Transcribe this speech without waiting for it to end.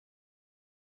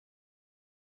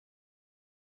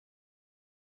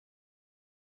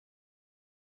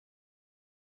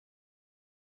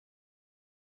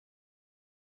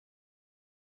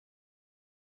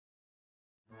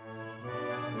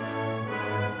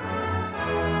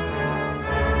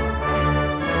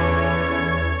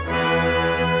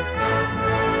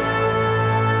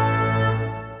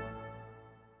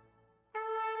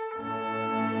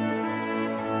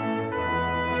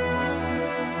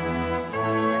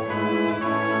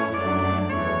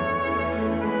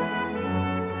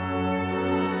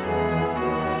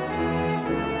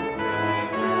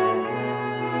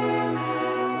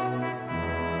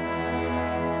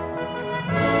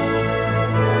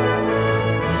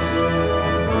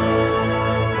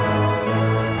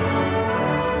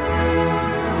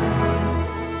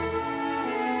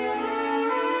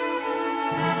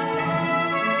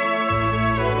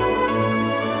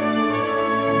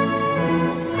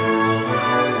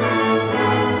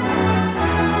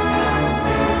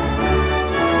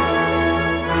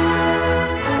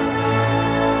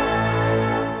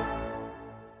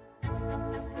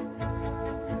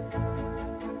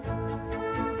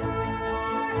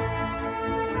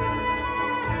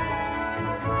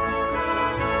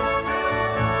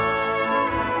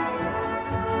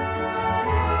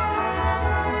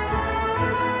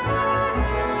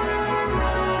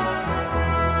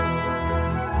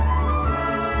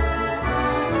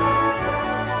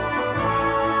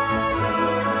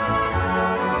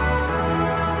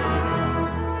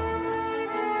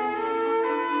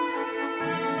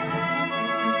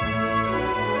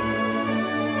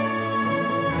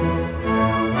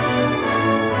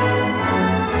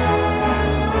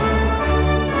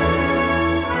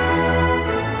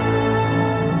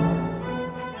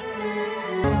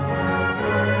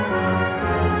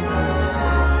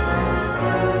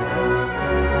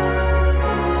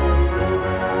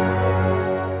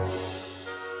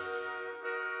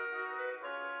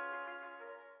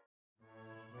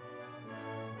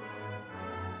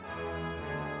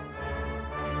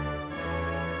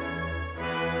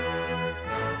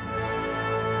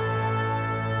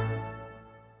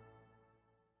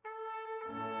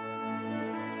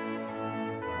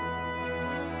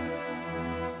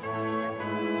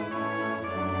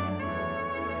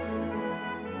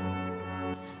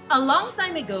A long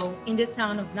time ago, in the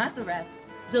town of Nazareth,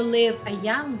 there lived a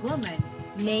young woman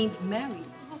named Mary.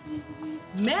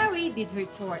 Mary did her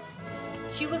chores.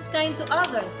 She was kind to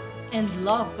others and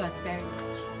loved God very much.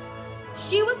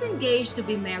 She was engaged to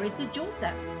be married to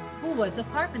Joseph, who was a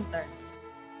carpenter.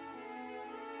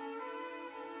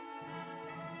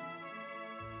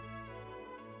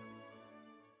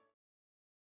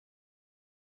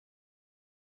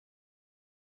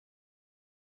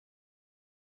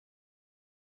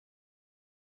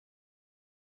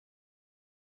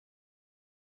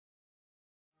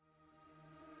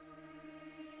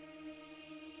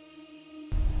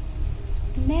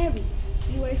 Mary,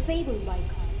 you are favored by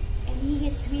God, and He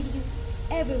is with you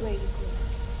everywhere you go.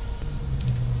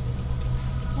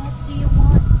 What do you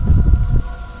want?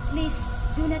 Please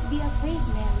do not be afraid,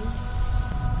 Mary.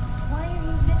 Why are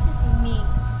you visiting me?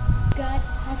 God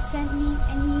has sent me,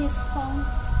 and He has found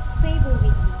favor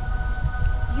with you.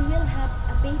 You will have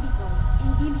a baby boy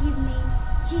and give him name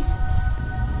Jesus.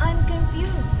 I'm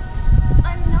confused.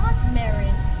 I'm not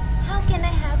married. How can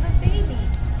I have a baby?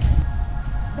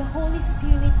 The Holy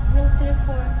Spirit will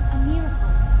perform a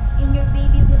miracle, and your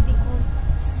baby will be called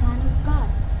Son of God.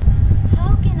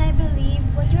 How can I believe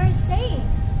what you are saying?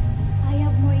 I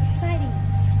have more exciting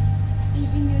news.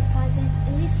 Even your cousin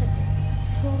Elizabeth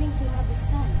is going to have a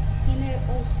son in her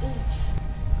old age.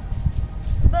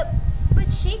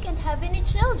 But she can't have any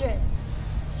children.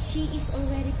 She is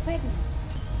already pregnant.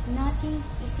 Nothing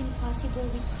is impossible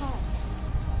with God.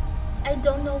 I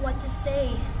don't know what to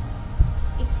say.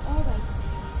 It's all right, Mary.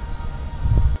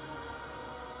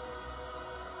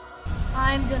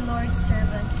 I am the Lord's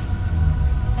servant,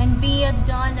 and be it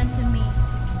done unto me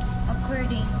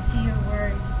according to your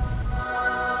word.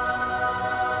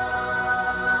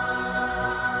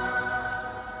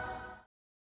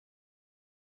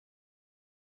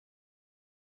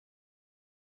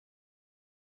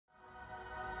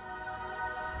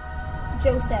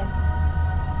 Joseph,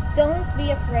 don't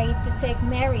be afraid to take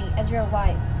Mary as your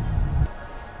wife.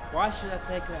 Why should I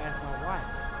take her as my wife?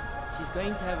 She's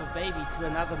going to have a baby to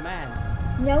another man.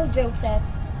 No, Joseph.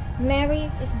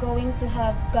 Mary is going to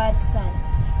have God's son,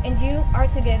 and you are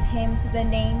to give him the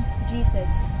name Jesus.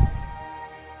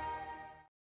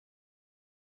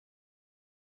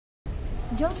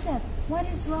 Joseph, what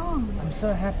is wrong? I'm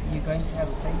so happy you're going to have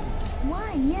a baby.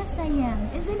 Why, yes I am.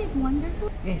 Isn't it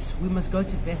wonderful? Yes, we must go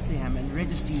to Bethlehem and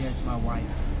register you as my wife.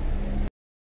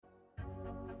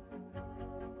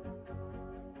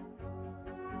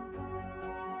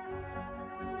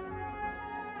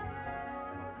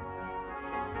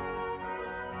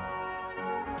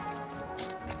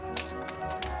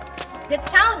 The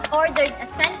town ordered a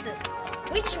census,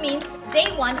 which means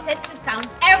they wanted to count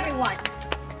everyone.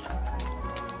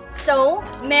 So,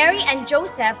 Mary and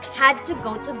Joseph had to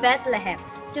go to Bethlehem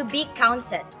to be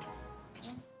counted.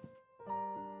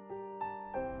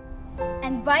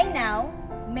 And by now,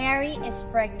 Mary is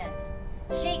pregnant.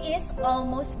 She is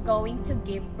almost going to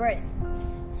give birth,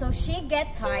 so she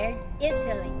gets tired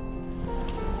easily.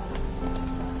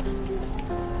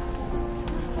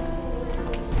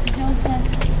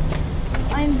 Joseph,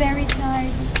 I'm very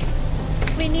tired.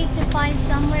 We need to find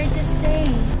somewhere to stay.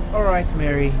 All right,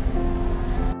 Mary.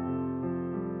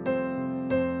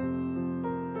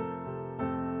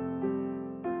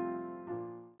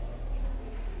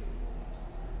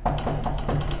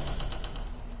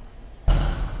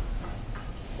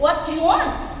 What do you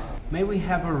want? May we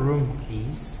have a room,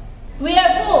 please? We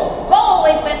are full. Go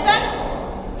away, peasant.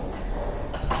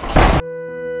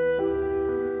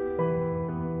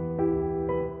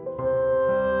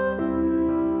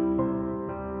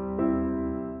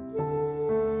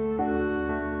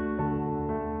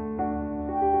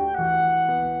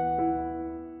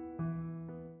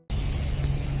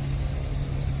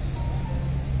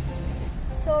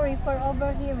 Sorry for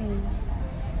overhearing.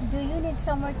 Do you need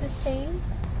somewhere to stay?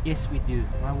 Yes, we do.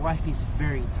 My wife is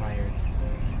very tired.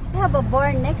 I have a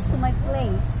barn next to my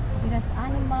place. It has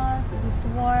animals, it is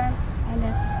warm, and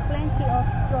has plenty of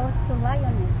straws to lie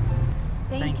on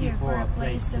it. Thank you for a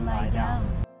place to lie down.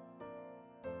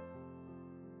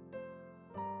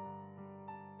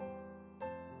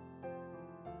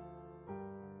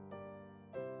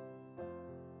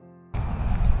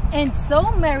 And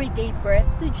so Mary gave birth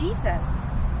to Jesus.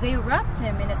 They wrapped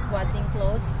him in a swaddling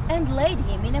clothes and laid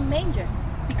him in a manger,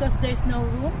 because there's no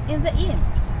room in the inn.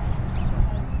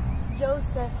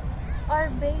 Joseph,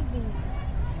 our baby.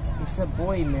 It's a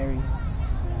boy, Mary.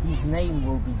 His name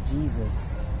will be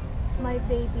Jesus. My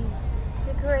baby,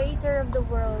 the creator of the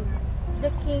world, the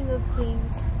King of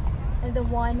kings, and the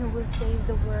one who will save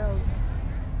the world.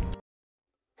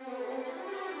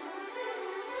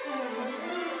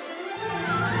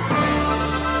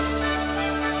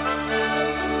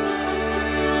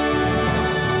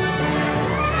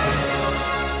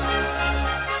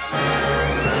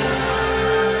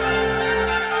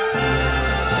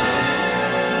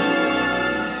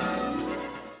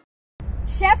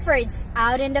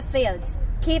 out in the fields,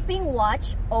 keeping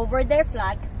watch over their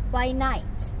flock by night.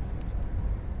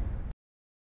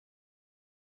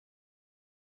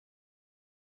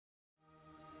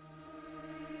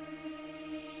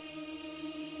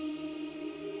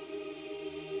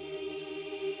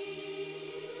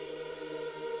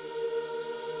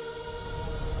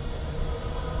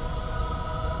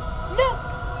 Look!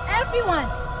 Everyone!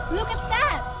 Look at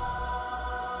that!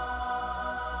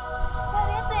 What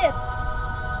is it?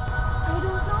 I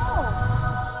don't know.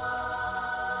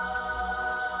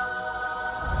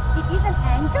 It is an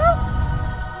angel?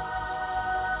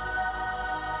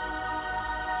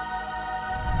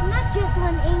 Not just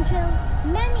one angel,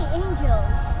 many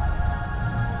angels.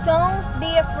 Don't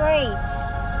be afraid.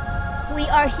 We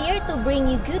are here to bring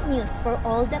you good news for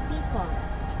all the people.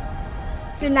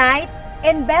 Tonight,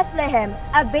 in Bethlehem,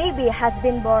 a baby has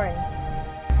been born.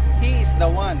 He is the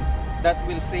one that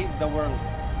will save the world.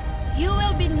 You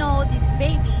will be know this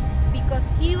baby because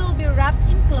he will be wrapped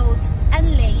in clothes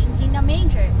and laying in a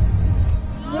manger.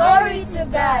 Glory to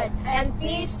God and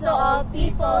peace to all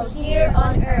people here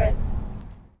on earth.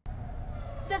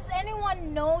 Does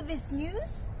anyone know this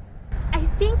news? I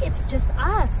think it's just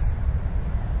us.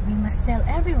 We must tell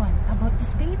everyone about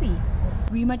this baby.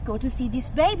 We might go to see this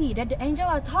baby that the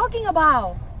angels are talking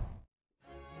about.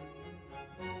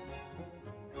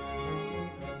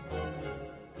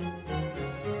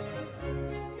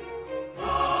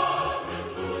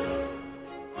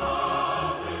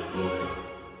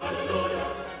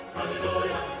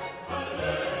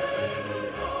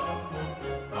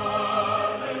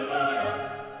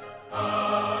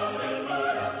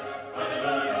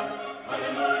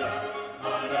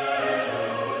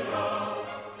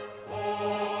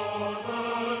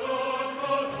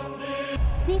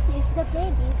 This is the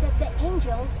baby that the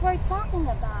angels were talking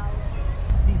about.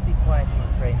 Please be quiet, my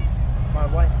friends. My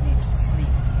wife needs to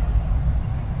sleep.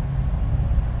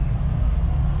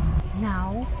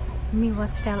 Now, we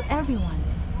must tell everyone.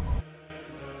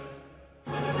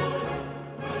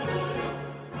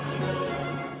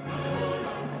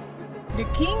 The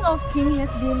King of Kings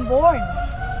has been born.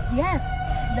 Yes,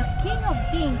 the King of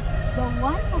Kings, the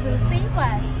one who will save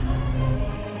us.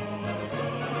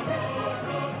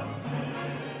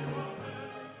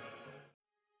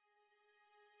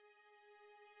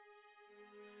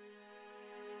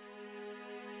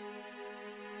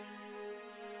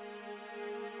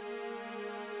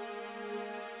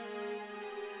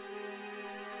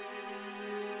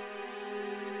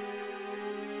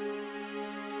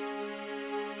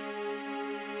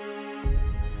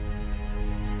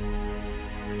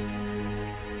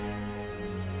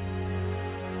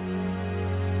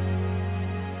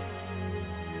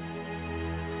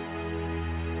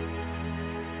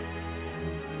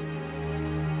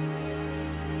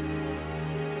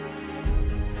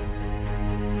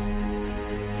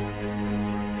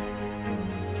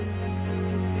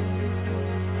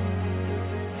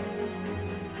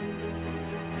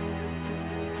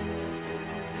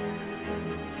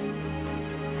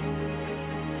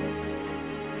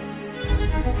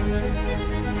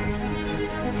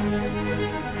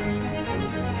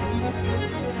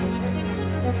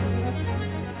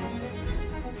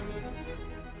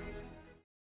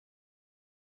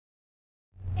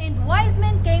 And wise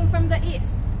men came from the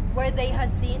east, where they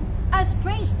had seen a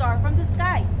strange star from the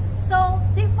sky. So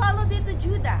they followed it to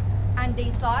Judah, and they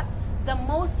thought the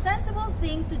most sensible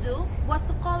thing to do was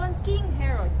to call on King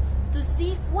Herod to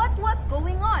see what was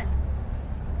going on.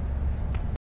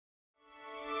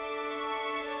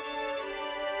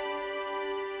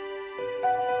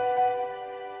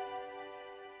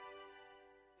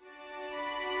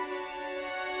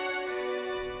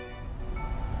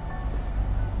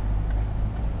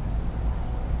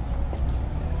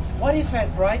 What is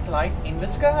that bright light in the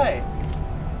sky?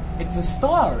 It's a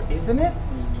star, isn't it?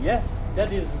 Yes,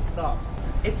 that is a star.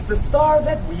 It's the star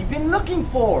that we've been looking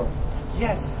for.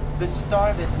 Yes, the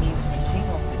star that means the King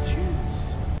of the Jews.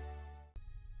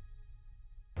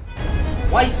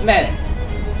 Wise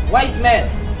men,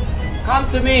 come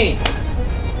to me.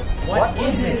 What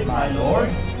is it, my lord?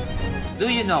 Do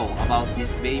you know about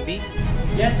this baby?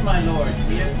 Yes, my lord,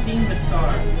 we have seen the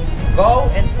star. Go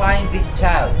and find this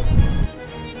child.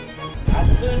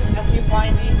 As soon as you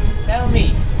find him, tell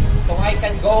me, so I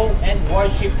can go and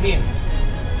worship him.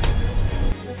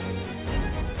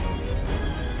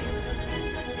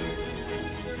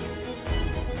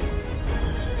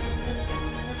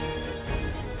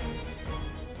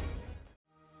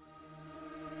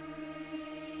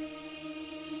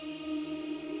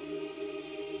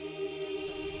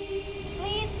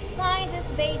 Please find this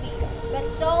baby, but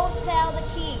don't tell the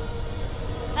king,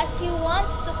 as he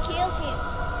wants to kill him.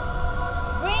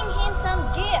 some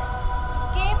gifts.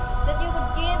 Gifts that you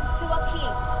would give to a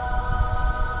king.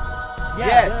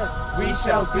 Yes, we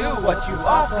shall do what you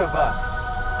ask of us.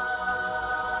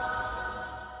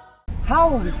 How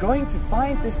are we going to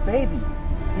find this baby?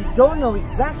 We don't know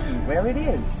exactly where it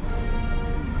is.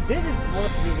 This is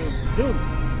what we will do.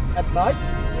 At night,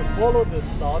 we'll follow the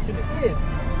star to the east.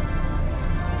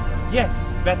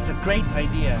 Yes, that's a great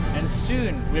idea, and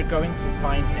soon we're going to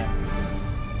find him.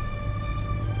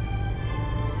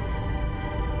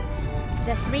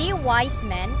 The 3 wise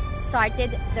men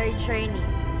started their journey,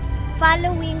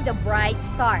 following the bright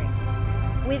star,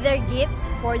 with their gifts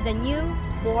for the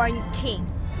newborn king.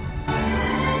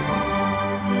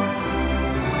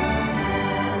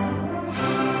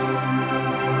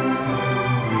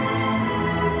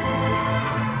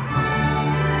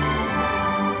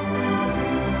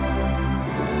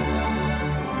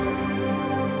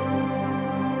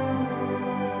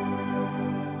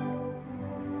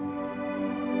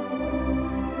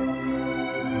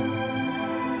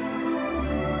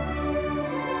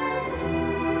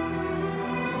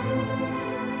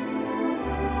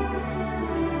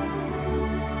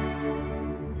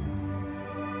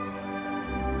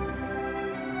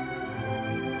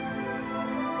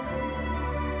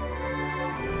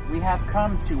 We have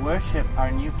come to worship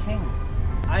our new king.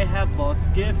 I have brought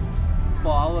gifts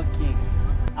for our king.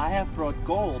 I have brought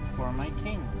gold for my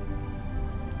king.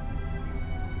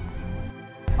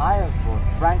 I have brought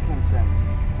frankincense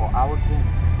for our king.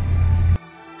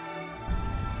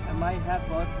 And I have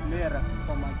brought myrrh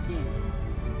for my king.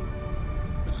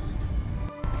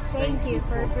 Thank you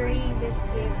for bringing these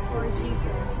gifts for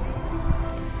Jesus.